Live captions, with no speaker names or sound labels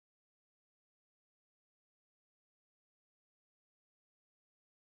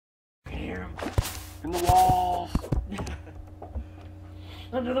Where? In the walls.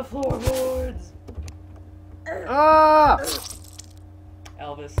 Under the floorboards. Ah!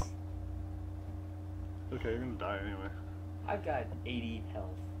 Elvis. Okay, you're gonna die anyway. I've got 80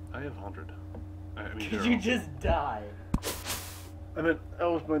 health. I have 100. I mean, Could 0. you just die? I meant that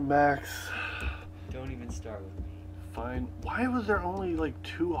was my max. Don't even start with me. Fine. Why was there only like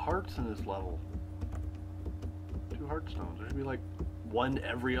 2 hearts in this level? 2 heart stones. There should be like 1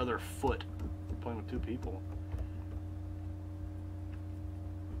 every other foot. Playing with 2 people.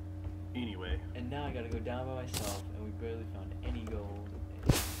 Anyway. And now I gotta go down by myself, and we barely found any gold.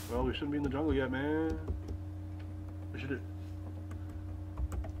 Well, we shouldn't be in the jungle yet, man. We should.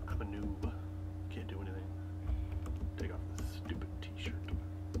 I'm a noob. Can't do anything. Take off this stupid t-shirt.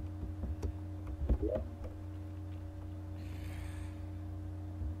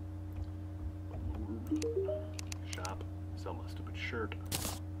 Shop. Sell my stupid shirt.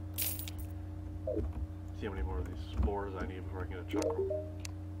 See how many more of these spores I need before I can get a chakra.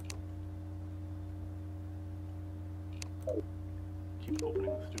 Keep opening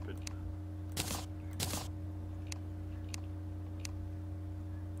the stupid.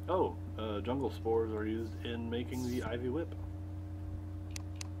 Oh, jungle spores are used in making the ivy whip.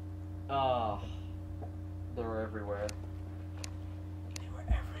 Ah, they were everywhere. They were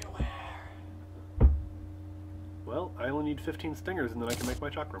everywhere. Well, I only need 15 stingers and then I can make my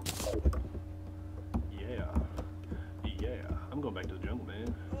chakram. Yeah. Yeah. I'm going back to the jungle,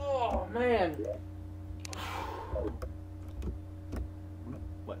 man. Oh, man.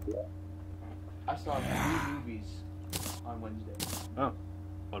 What? I saw 3 movies on Wednesday. Oh.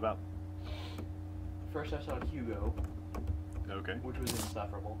 What about? First I saw Hugo, Okay. which was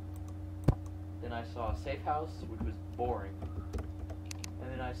insufferable. Then I saw Safe House, which was boring. And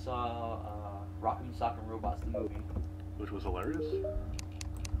then I saw Rock'em Sock'em Robots, the movie, Which was hilarious.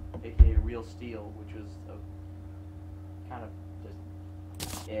 aka Real Steel, which was kind of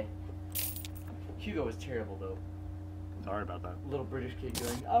just Hugo was terrible though. Sorry about that. Little British kid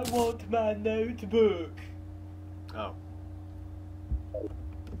going, I want my notebook. Oh.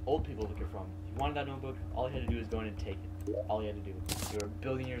 Old people took it from. If you wanted that notebook, all you had to do was go in and take it. All you had to do. You were a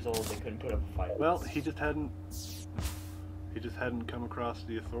billion years old, they couldn't put up a fight. Well, he just hadn't come across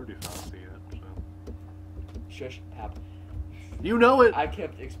the authority fallacy yet, so. Shush, Hap. You know it! I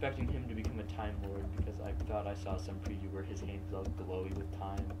kept expecting him to become a Time Lord because I thought I saw some preview where his hands all glowy with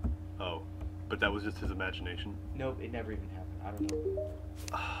time. Oh. But that was just his imagination. Nope, it never even happened. I don't know.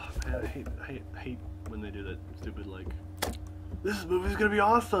 Ah, man, I hate when they do that stupid, like, this movie's gonna be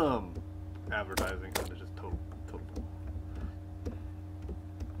awesome! Advertising, and it's just total.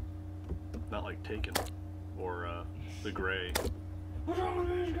 Not like Taken, or, The Gray. What's wrong with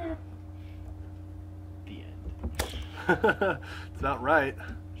this guy? The end. It's not right.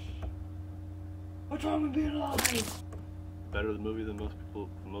 What's wrong with being alive? Better the movie than most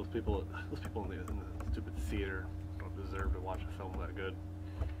people in the stupid theater don't deserve to watch a film that good.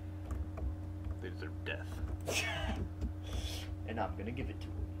 They deserve death. And I'm gonna give it to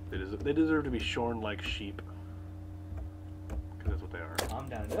him. They deserve to be shorn like sheep. Because that's what they are. Calm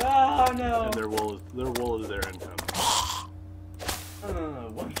down. Oh no! And their wool is their income.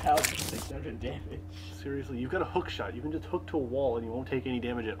 1,600 damage. Seriously, you've got a hook shot. You can just hook to a wall and you won't take any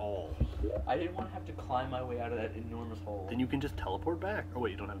damage at all. I didn't want to have to climb my way out of that enormous hole. Then you can just teleport back. Oh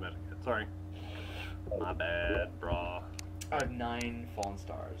wait, you don't have magic yet. Sorry. My bad, brah. I have 9 fallen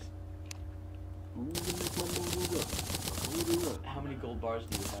stars. How many gold bars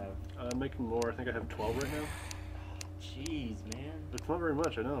do you have? I'm making more. I think I have 12 right now. Jeez, man. It's not very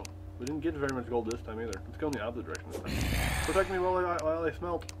much, I know. We didn't get very much gold this time either. Let's go in the opposite direction this time. Protect me while I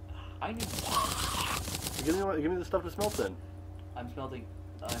smelt. I need. Give me the stuff to smelt then. I'm smelting.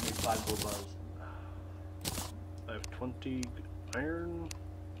 I made 5 gold bars. I have 20 iron.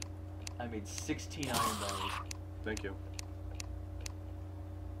 I made 16 iron bars. Thank you.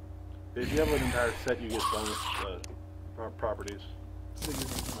 If you have an entire set, you get bonus properties. So you're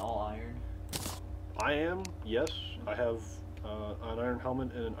making all iron? I am, yes. I have an iron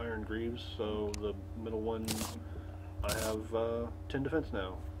helmet and an iron greaves, so the middle one, I have 10 defense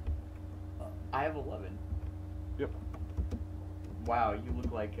now. I have 11. Yep. Wow, you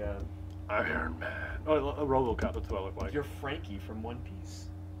look like Iron Man. Oh, a RoboCop, that's what I look like. you're Frankie from One Piece.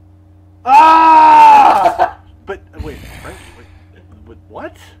 Ah! But, wait, Frankie, wait,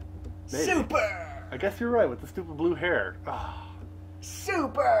 what? Maybe. Super! I guess you're right, with the stupid blue hair. Ah.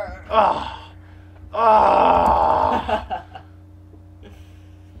 Super! Ah. Ah.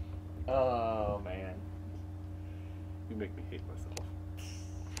 Oh, man. You make me hate myself.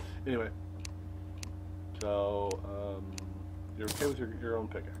 Anyway. So, you're okay with your own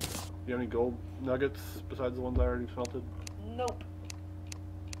pickaxe? You have any gold nuggets besides the ones I already smelted? Nope.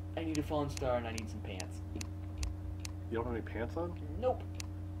 I need a fallen star and I need some pants. You don't have any pants on? Nope.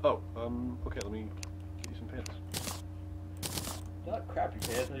 Oh, okay, let me get you some pants. Not crappy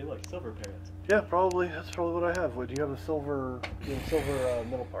pants, I like silver pants. Yeah, probably. That's probably what I have. Wait, do you have a silver,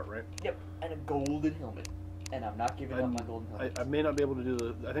 middle part, right? Yep, and a golden helmet. And I'm not giving up my golden helmet. I may not be able to do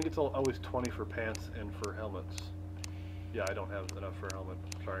the, I think it's always 20 for pants and for helmets. Yeah, I don't have enough for a helmet.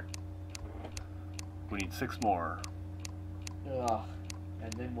 Sorry. We need 6 more. Ugh.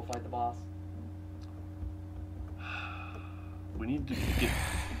 And then we'll fight the boss. We need to get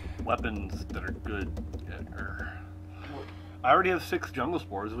weapons that are good. I already have 6 jungle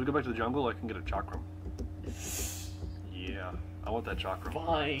spores. If we go back to the jungle, I can get a chakram. Yeah, I want that chakram.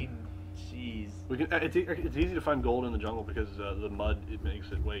 Fine. Jeez. We can. It's easy to find gold in the jungle because the mud, it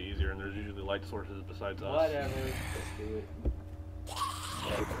makes it way easier, and there's usually light sources besides us. Whatever. Let's do it.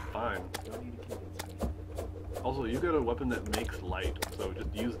 Fine. Don't need to convince me. Also, you got a weapon that makes light, so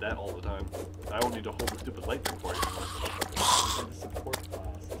just use that all the time. I won't need to hold the stupid light thing for you. You have the support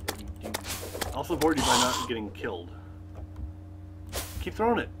class. You do. I'll support you by not getting killed. Keep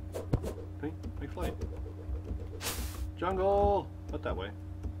throwing it. See? Makes light. Jungle! Not that way.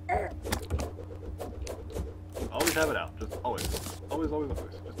 Always have it out. Just always. Always, always,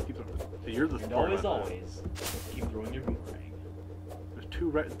 always. Just keep throwing it. See, you're the And support. always, keep throwing your boomerang.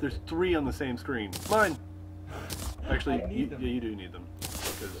 There's 3 on the same screen. Mine! Actually, I need them. Yeah, you do need them.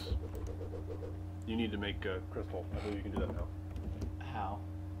 Because you need to make crystal. I believe you can do that now. How?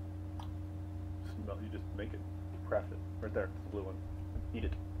 You just make it. Craft it. Right there. It's the blue one. Eat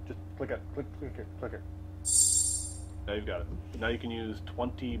it. Just click it. Click here. Click here. Now you've got it. Now you can use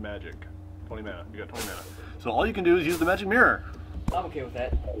 20 magic. 20 mana. You got 20 mana. So all you can do is use the magic mirror. I'm okay with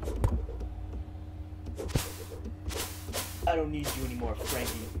that. I don't need you anymore,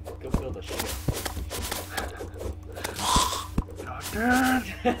 Frankie. Go build a ship. Doctor!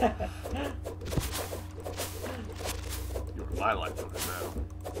 You're my life now.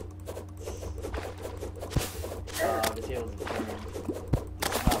 The tails is turned.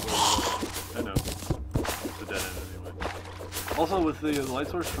 This is not really I know. It's a dead end anyway. Also, with the light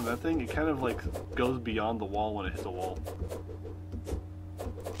source from that thing, it kind of like goes beyond the wall when it hits a wall.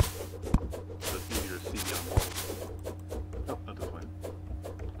 So it's easier to see beyond walls. Oh, not this way.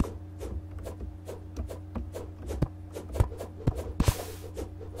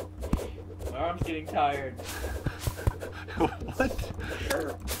 My arm's getting tired. What?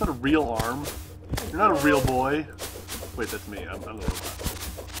 That's not a real arm. You're not a real boy. Wait, that's me. I'm the robot.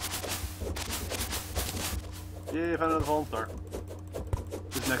 Yay, I found another fallen star.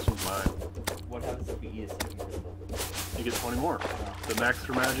 This next one's mine. What happens if we eat a second crystal? You get 20 more. The max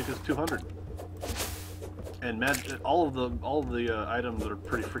for magic is 200. And magic, all of the items are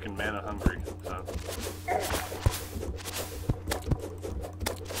pretty freaking mana hungry. So.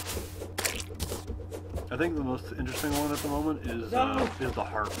 I think the most interesting one at the moment is the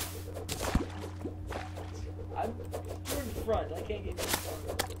harp. You're in front. I can't get you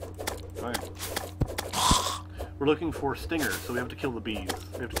far. Fine. We're looking for stingers, so we have to kill the bees.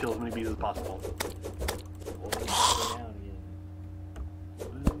 We have to kill as many bees as possible. Well, then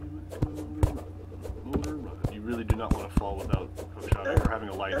go down again. You really do not want to fall without hookshot or having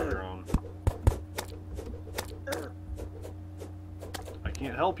a light of your own. I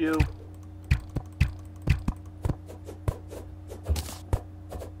can't help you.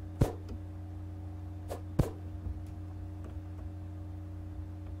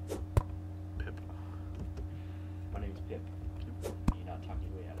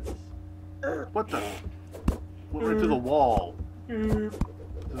 What the? Went right through the wall. There's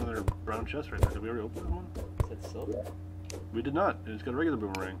another brown chest right there. Did we already open that one? Is that silver? We did not. It's got a regular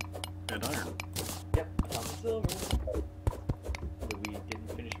boomerang. And iron. Yep, I found the silver. But we didn't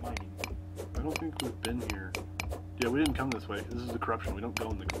finish mining. I don't think we've been here. Yeah, we didn't come this way. This is the corruption. We didn't go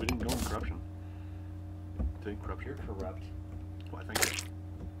in the corruption. See, corruption. You're corrupt. Well, I think.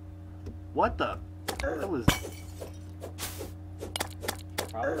 What the? That was.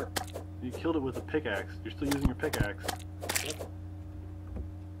 Probably. You killed it with a pickaxe. You're still using your pickaxe. Yep.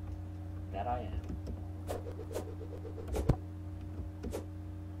 That I am.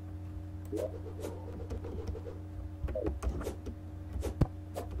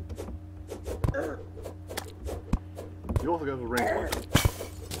 You also got a range weapon.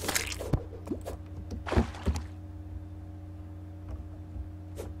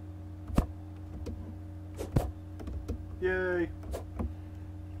 Yay!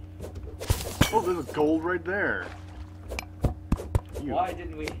 Oh, there's a gold right there. Why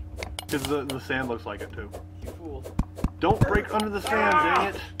didn't we? Because the sand looks like it too. You fool. Don't break under the sand,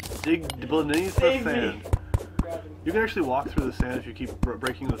 dang it! dig beneath the Save me. sand. You can actually walk through the sand if you keep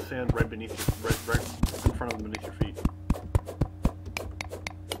breaking the sand right beneath you, right in front of them beneath your feet.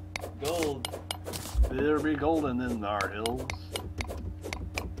 Gold. There'll be golden in our hills.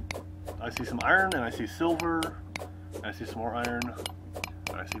 I see some iron, and I see silver, and I see some more iron,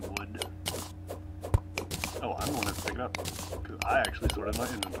 and I see wood. Oh, I'm the one that's pick it up, because I actually sorted my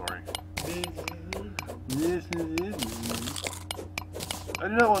inventory. I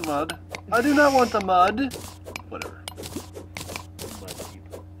do not want mud. I do not want the mud. Whatever.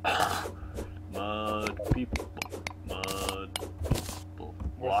 Mud people. Mud people.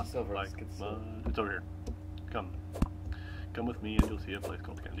 Where's the silver? Like Let's get the mud. silver. It's over here. Come. Come with me and you'll see a place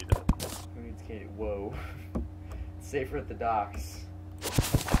called Candy Dead. Who needs candy? Whoa. It's safer at the docks.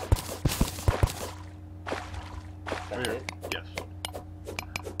 That's Right here. it? Yes.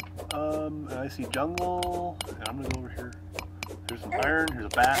 And I see jungle, and I'm gonna go over here. Here's some iron, here's a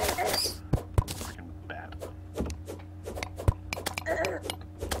bat. Freaking bat. And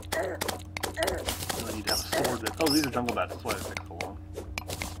I need to have a sword that. Oh, these are jungle bats, that's why they take so long.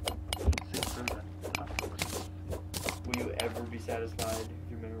 See, there's that. Will you ever be satisfied if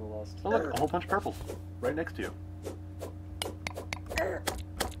your mineral lost? Oh, look, a whole bunch of purples. Right next to you.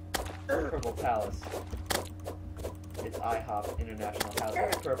 Purple Palace. It's IHOP International House.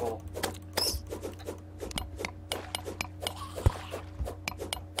 It's purple.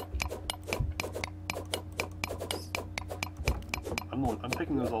 I'm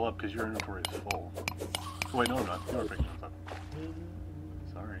picking those all up because your inventory is full. Oh, wait, no, I'm not. You are picking those up.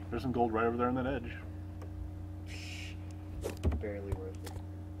 Sorry. There's some gold right over there on that edge. Barely worth it.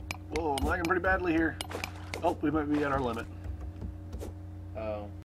 Whoa, I'm lagging pretty badly here. Oh, we might be at our limit. Oh.